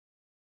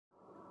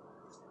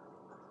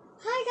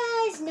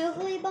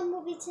Novalee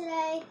Bumblebee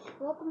today.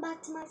 Welcome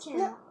back to my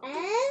channel.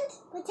 And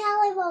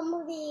Novalee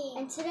Bumblebee.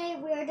 And today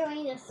we are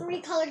doing the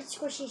 3-colored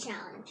squishy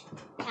challenge.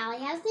 Callie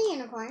has the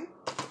unicorn, and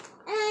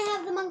I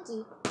have the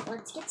monkey.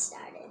 Let's get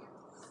started.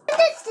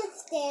 Let's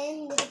just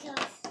skin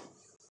because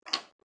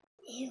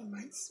ew,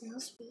 mine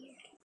smells weird.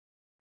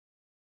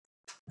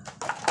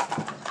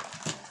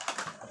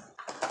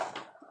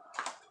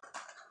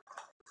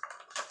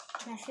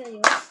 Can I feel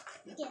yours?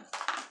 Yes.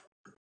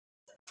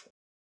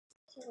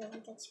 So really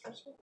get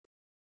squishy.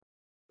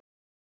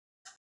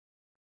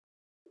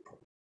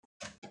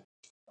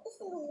 This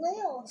is a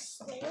little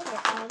still.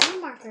 Get all the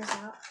markers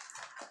out.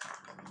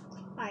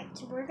 Alright,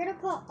 so we're gonna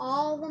put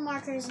all the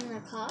markers in the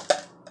cup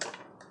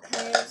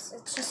because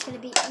it's just gonna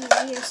be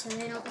easier so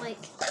they don't go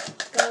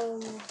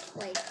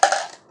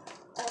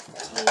off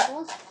the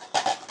table.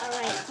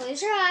 Alright,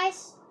 close your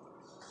eyes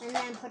and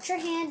then put your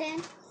hand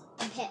in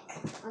and pick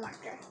a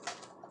marker.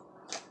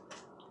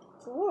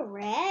 Ooh,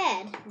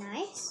 red.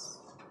 Nice.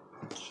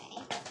 Okay.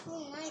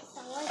 Oh, nice. I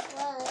like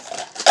red.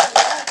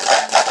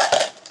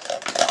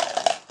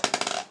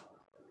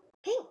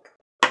 Pink.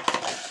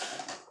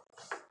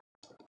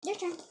 Your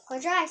turn.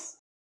 Close your eyes.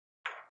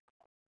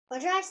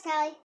 Close your eyes,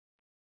 Callie.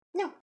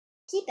 No,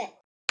 keep it.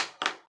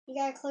 You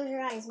gotta close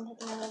your eyes and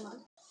pick another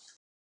one.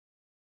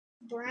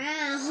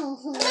 Brown.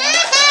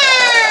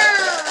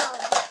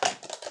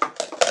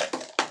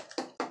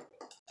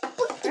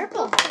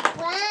 Purple.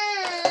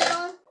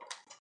 Wow.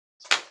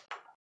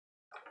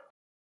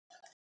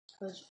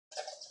 Close.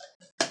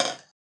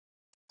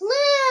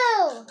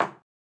 Blue.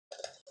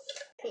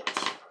 Peach.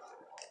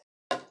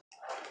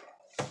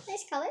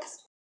 Nice colors.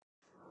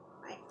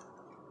 Alright.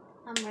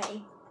 I'm ready.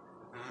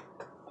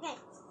 Okay.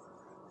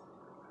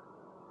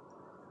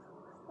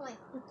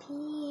 Like the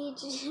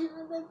peach.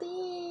 The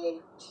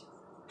peach.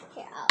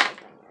 Here, I'll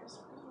open yours.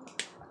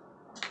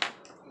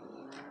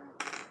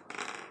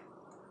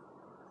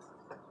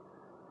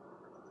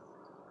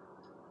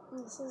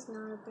 This is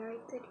not a very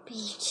good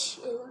peach.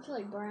 It looks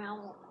like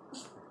brown.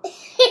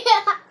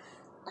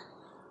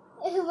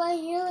 If I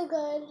really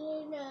gonna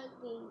do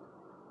nothing.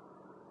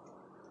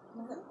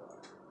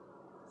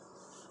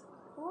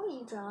 What are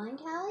you drawing,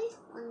 Callie?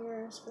 On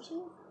your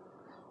squishy?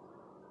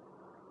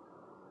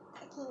 I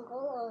can go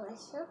on my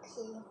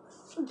squishy.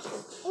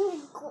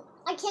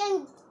 I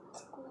can't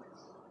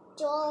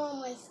draw on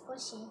my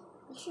squishy.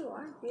 Yes, you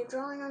are. You're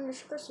drawing on your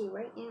squishy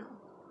right now.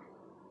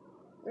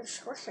 You're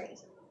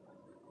squishy.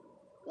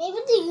 Maybe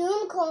the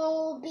unicorn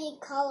will be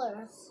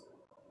colors.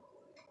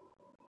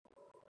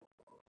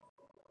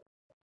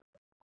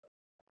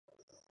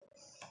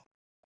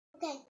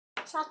 Okay,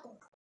 chocolate.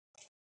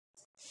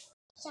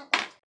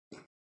 Chocolate.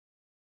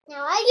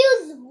 Now I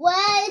use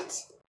red.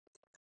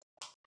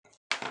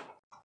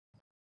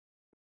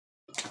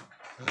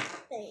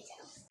 There you go.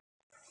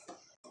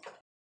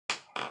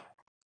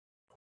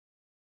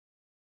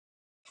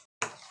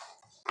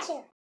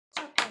 Here,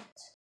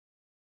 chocolate.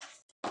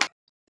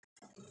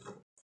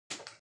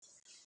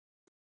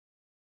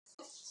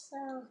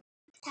 So,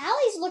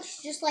 Callie's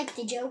looks just like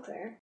the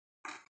Joker.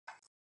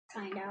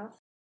 Kind of.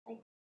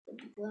 Like the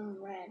blue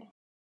and red.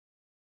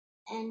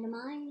 And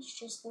mine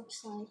just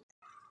looks like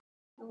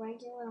a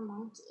regular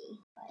monkey.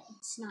 But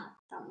it's not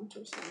going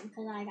too soon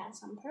because I got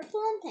some purple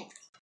and pink.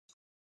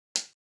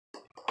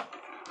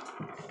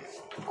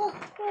 Oh,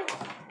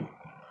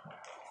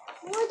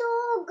 where's it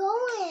all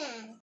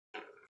going?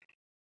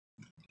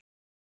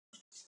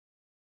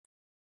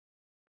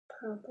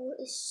 Purple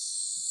is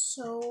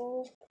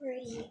so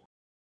pretty.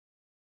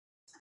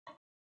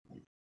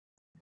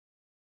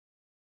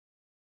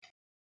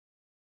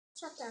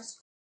 Shut this.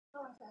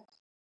 Oh, shut.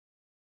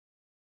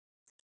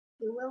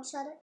 You will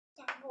shut it?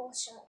 Yeah, we'll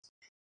shut.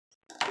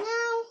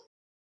 Now,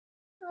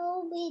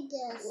 it'll be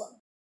this.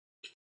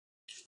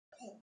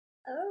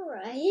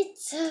 Alright.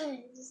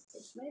 Just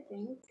touch my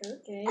pink.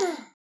 Okay.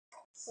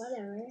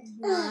 Whatever.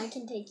 Now I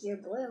can take your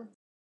blue.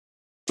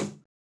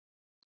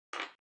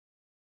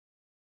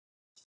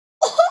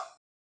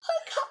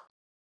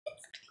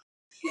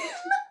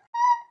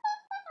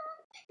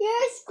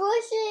 You're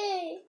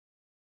squishy!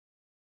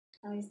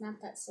 Oh, he's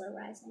not that slow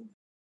rising.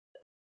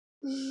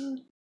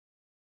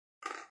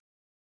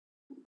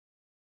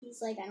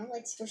 He's like, I don't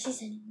like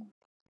squishies anymore.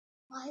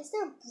 Why is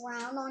there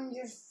brown on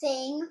your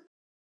thing?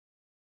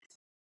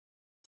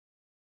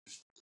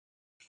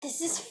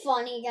 This is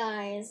funny,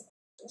 guys.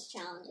 This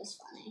challenge is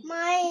funny.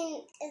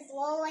 Mine is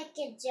more like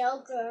a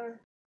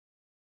Joker.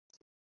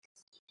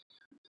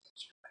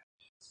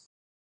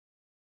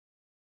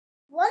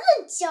 What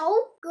a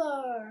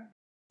Joker!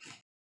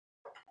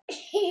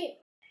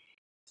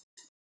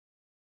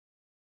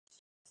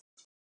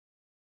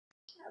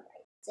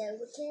 So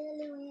we're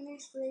coloring our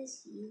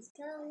squishies,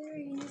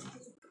 coloring our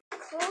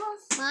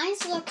squishies. Mine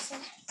looks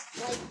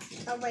like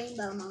a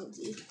rainbow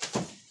monkey.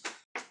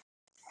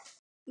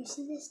 You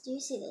see this? Do you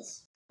see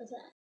this? What's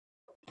that?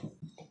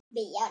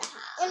 Beautiful.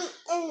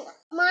 And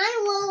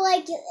mine look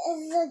like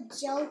is a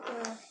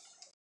Joker.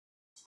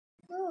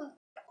 Oh,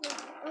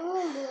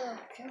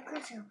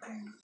 Joker.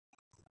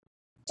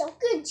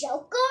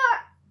 Joker.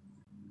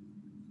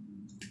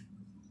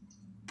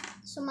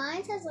 So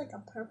mine has like a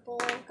purple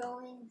thing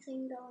going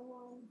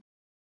on.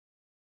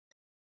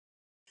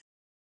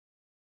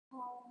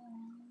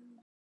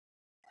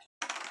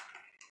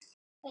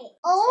 Wait,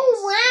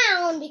 all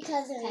round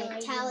because of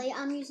okay, Tally,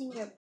 I'm using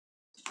your.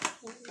 I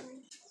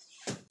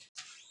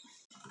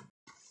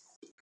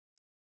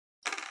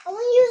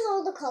want to use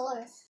all the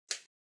colors.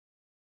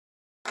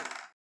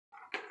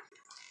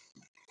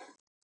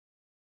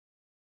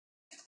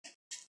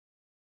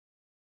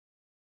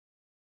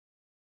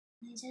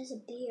 Mine has a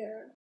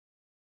bear.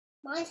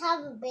 Mine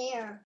have a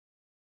bear.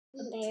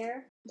 A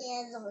bear?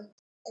 Yeah,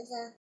 it's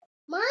a.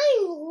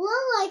 Mine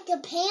look like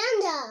a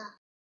panda.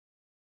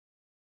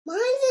 Mine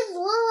just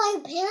look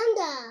like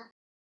panda.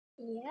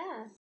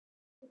 Yeah,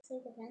 it's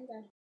like a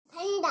panda.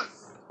 Panda.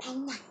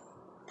 Panda.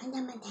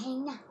 Panda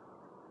Montana.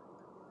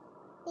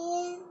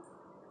 Yeah.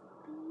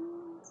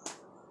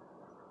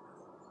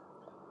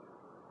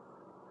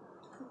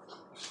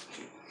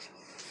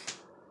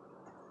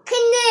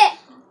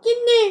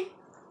 Kidney.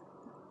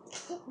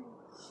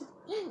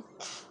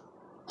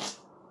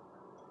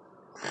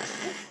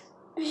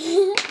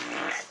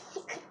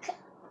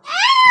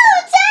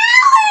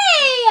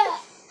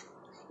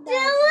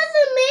 That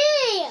wasn't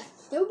me!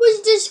 That was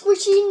the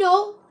squishy,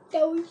 no.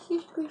 That was the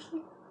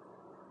squishy.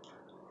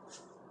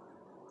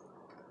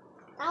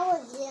 That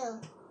was you.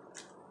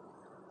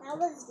 That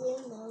was you,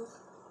 no.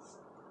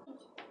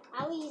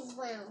 I will use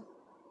brown.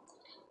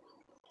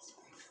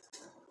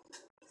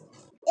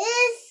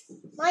 Is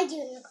my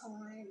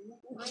unicorn.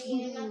 My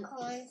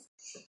unicorn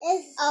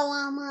is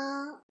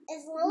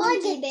is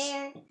Monkey like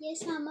bear.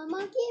 Yes, I'm a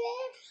monkey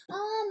bear.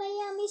 Oh, my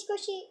yummy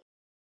squishy.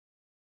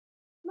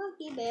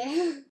 Monkey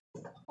bear.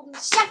 a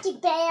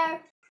Shucky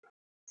bear.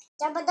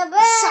 Dabba da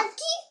bear.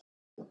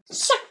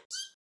 Shucky.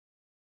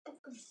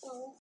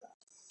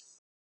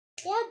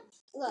 Yep,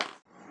 look.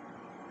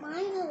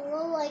 Mine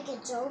look like a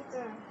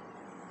Joker.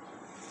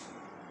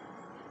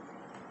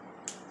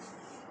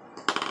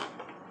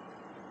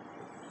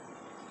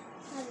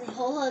 I have a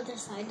whole other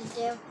side to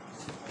do.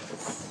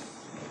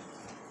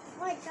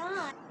 Oh my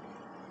god.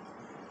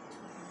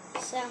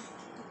 So,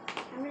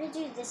 I'm going to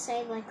do this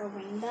side like a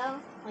rainbow,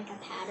 like a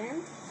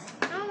pattern.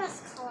 Now let's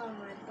color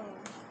my bone.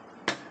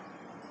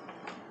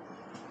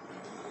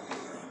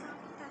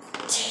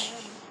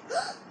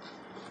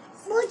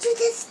 Why'd you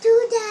just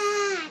do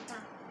that?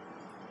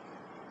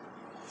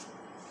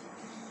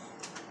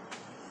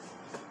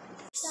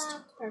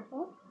 Stop.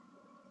 Purple.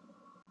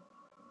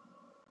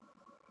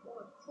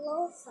 More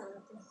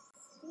closer.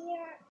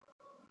 Here.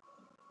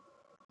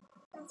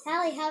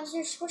 Tally, how's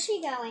your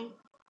squishy going?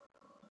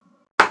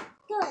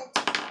 Good.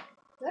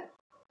 Good.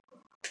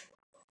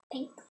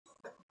 Pink.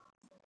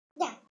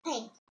 Yeah,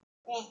 pink.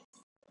 Red.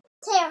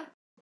 Tear.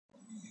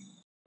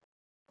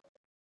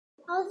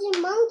 How's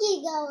your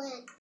monkey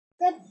going?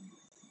 Good.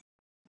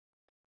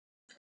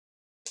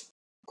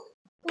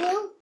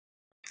 Blue.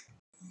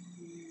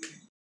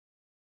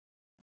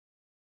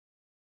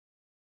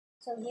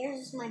 So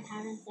here's my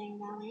pattern thing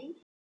going.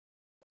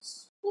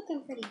 It's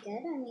looking pretty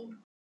good. I mean,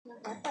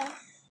 not that bad.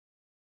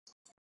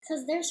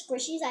 Because they're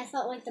squishies, I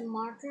felt like the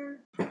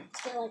marker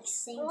to like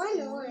sink Oh, I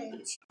know in.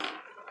 it.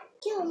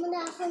 Kill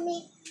that for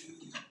me.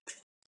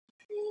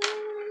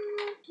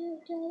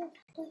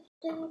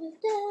 Da da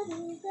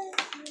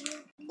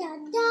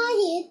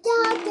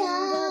da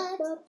da.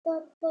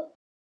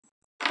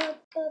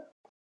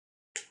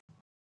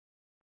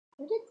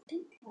 Where did the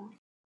pink go?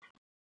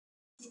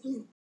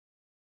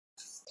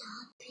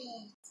 Stop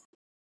it.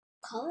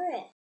 Color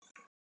it.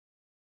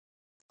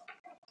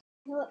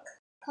 Look,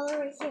 color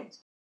right here.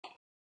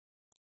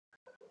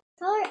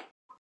 Color it.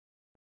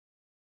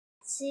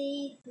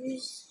 See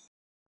who's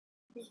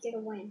gonna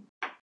win.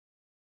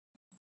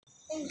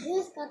 And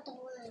who's got the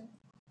one?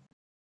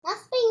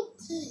 That's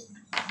Pinky.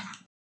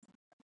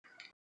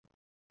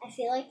 I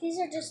feel like these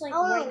are just like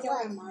Oh,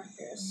 regular what?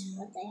 markers,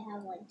 but they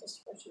have like the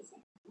squishy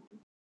thing.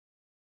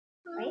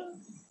 Right?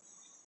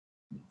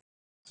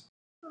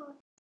 Oh.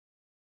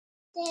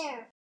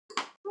 There.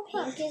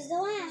 Pink is the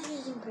last. I'm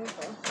using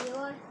purple. You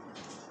are?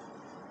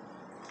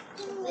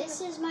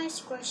 This is my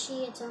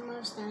squishy. It's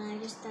almost done. I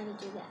just gotta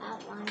do the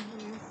outline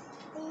here.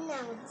 No,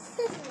 this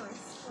is my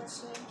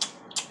squishy.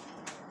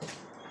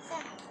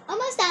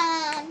 Almost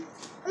done.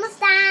 Almost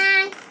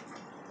done.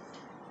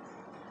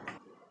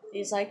 Do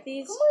you like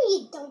these? Come on,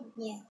 you don't.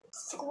 Yeah.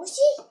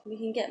 Squishy? We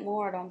can get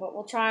more of them, but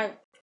we'll try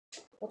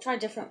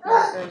different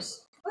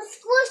markers. Let's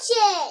squish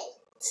it.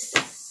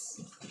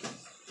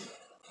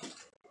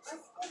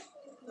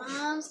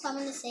 Mom's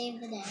coming to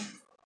save the day.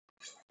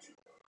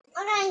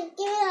 Okay, give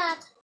me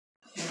that.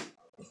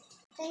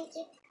 Thank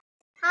you.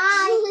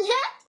 Hi.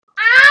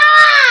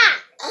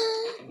 Ah!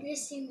 You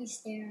just see me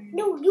staring.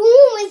 No,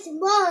 you is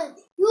mine.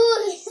 You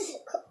is.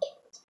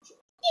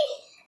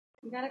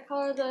 You gotta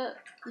color the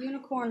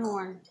unicorn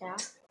horn, Cal.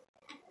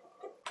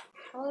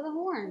 Color the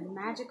horn,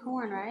 magic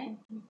horn, right?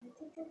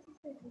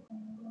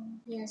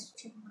 Yes.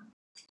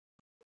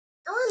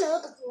 I want to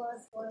know the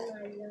colors for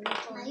my I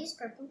unicorn. use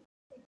purple.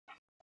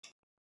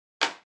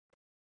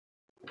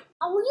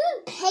 Are we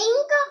doing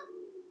pink?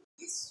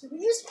 Yes, we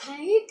use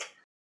pink.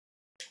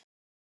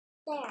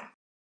 There.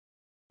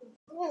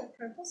 Oh,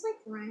 purple's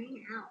like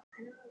running out. I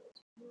don't know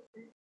what's going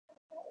on.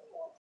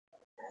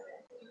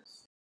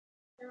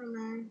 Never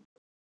mind.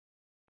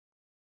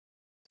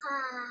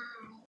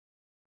 Hi.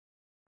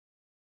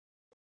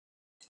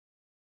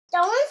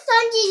 Don't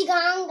Sanji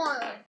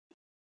Ganga.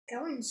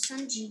 Going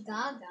Sunji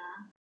Gaga.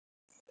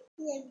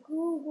 Yeah,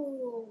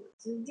 Google.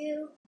 Goo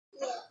goo.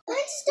 Yeah.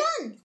 It's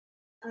done.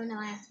 Oh no,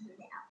 I have to do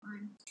the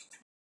outline.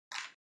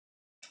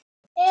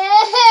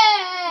 Yeah.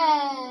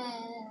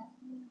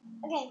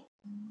 Okay.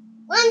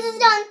 Once it's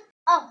done.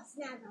 Oh, it's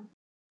not done.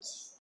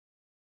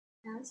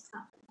 Now it's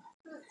top.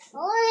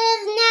 On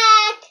his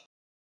neck.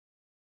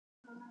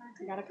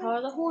 You gotta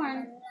color the horn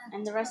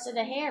and the rest of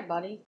the hair,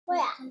 buddy. Wait,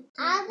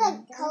 I have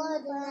the color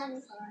of the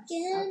neck.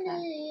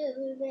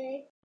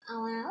 Okay. I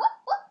wanna.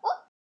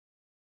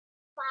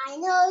 I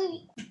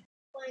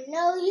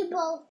know you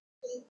both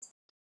did.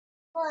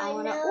 I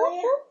wanna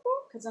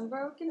cause I'm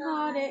broken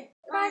hearted.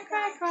 Cry,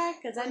 cry, cry,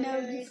 cause I know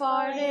you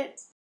farted.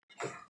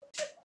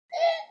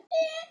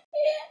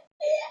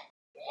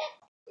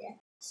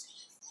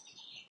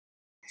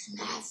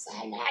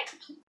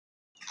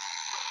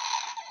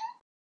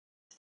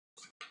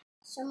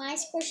 So my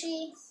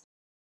squishy.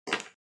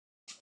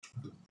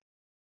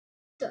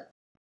 Done.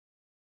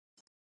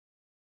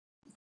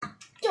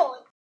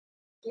 Done.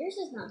 Yours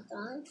is not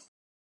done.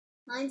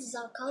 Mine's is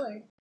all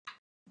colored.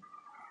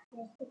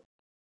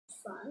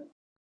 Fun.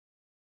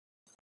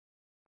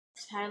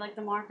 How do you like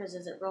the markers?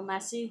 Is it real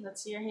messy?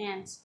 Let's see your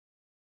hands.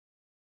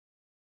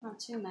 Not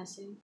too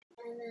messy.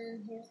 And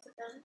then here's the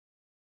gun.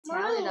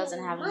 Tally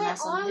doesn't have a My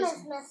mess on arm his.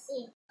 is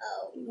messy.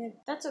 Oh. Yeah,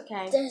 that's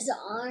okay. There's the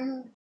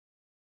arm.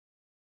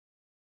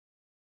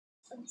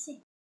 Let me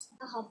see.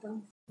 I'll help him.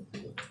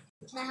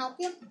 Can I help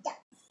you? Yeah.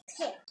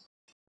 Here.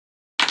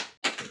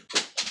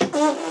 I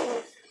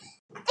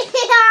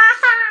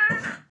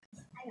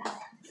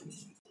got it.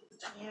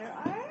 Here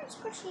are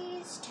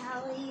squishies.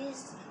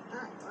 Tally's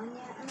not done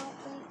yet, I don't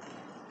think.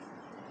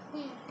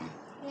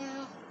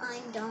 Yeah,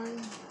 I'm done.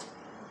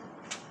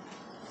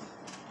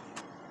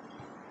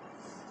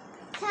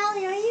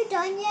 Tally, are you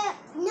done yet?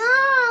 No,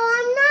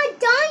 I'm not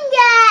done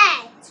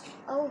yet.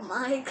 Oh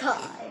my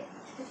god.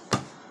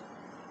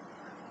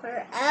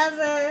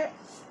 Forever,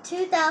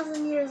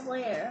 2,000 years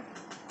later,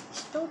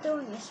 still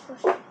doing your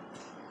squishy.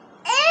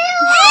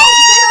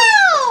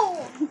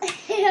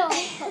 Ew! Ew!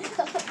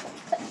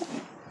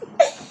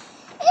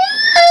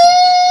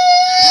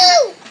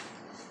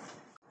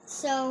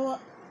 So,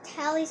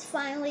 Tally's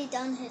finally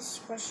done his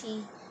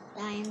squishy.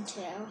 I am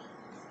too.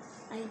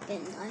 I've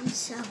been done,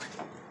 so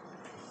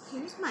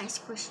here's my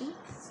squishy.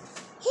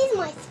 Here's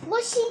my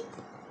squishy.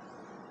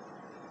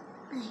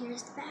 And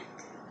here's the back.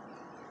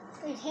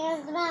 And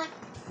here's the back.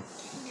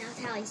 Now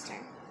Tally's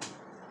turn.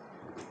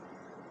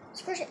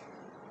 Squish it.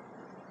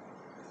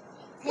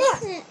 Yeah.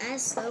 This isn't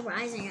as slow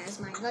rising as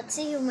mine. Let's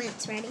see who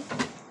wins. Ready?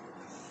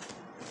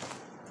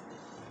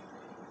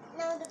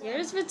 No, the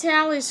Here's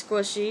Vitaly's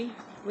squishy.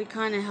 We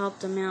kind of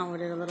helped him out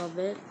with it a little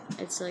bit.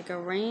 It's like a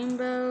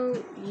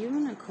rainbow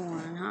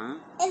unicorn, huh?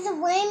 It's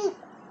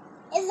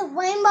a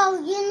rainbow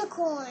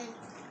unicorn.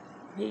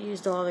 He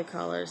used all the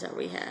colors that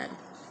we had.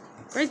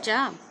 Great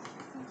job.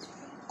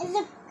 And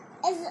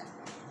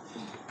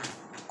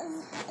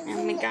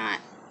we got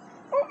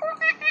a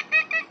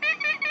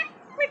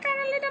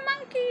little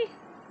monkey.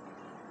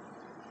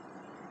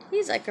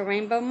 He's like a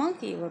rainbow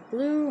monkey with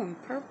blue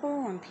and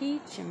purple and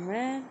peach and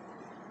red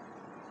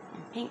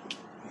and pink.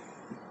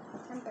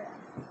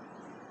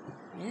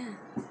 Yeah.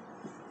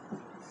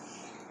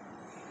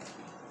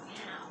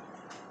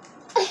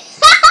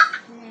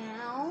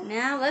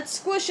 Now let's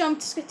squish them.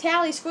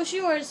 Tally, squish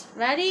yours.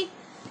 Ready,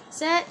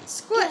 set,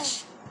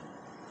 squish.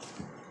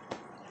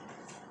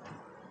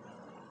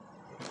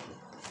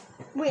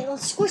 Wait,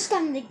 let's squish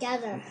them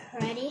together.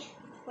 Ready?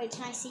 Wait,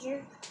 can I see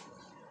her?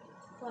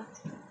 Look.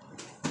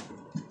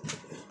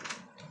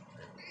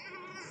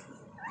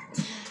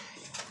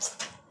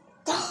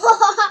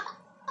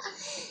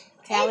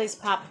 Tally's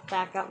popped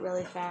back up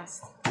really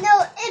fast.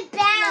 No, it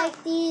bounced.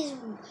 Like these,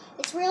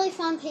 it's really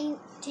fun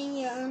painting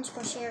your own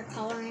squishy or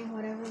coloring,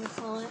 whatever you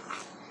call it.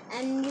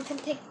 And you can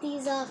pick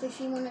these up if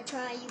you want to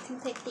try. You can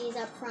pick these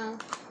up from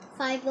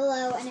Five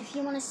Below. And if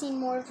you want to see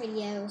more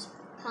videos,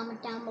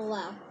 comment down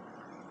below.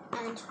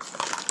 And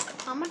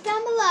comment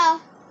down below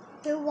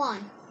who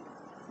won.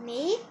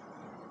 Me,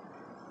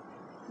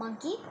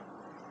 Monkey,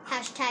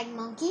 hashtag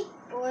Monkey,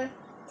 or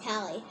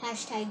Tally,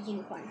 hashtag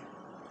Unicorn.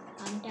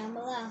 Comment down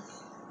below.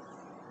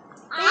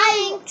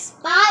 Thanks.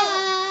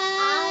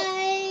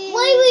 Bye.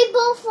 Wait, we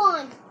both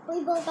won.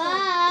 We both won.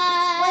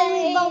 Bye. Wait,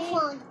 we both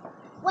won.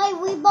 Wait,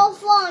 we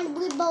both won.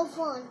 We both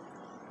won.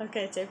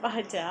 Okay, say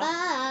bye, Tal. Bye.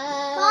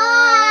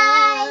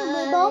 Bye.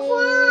 We both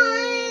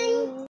won.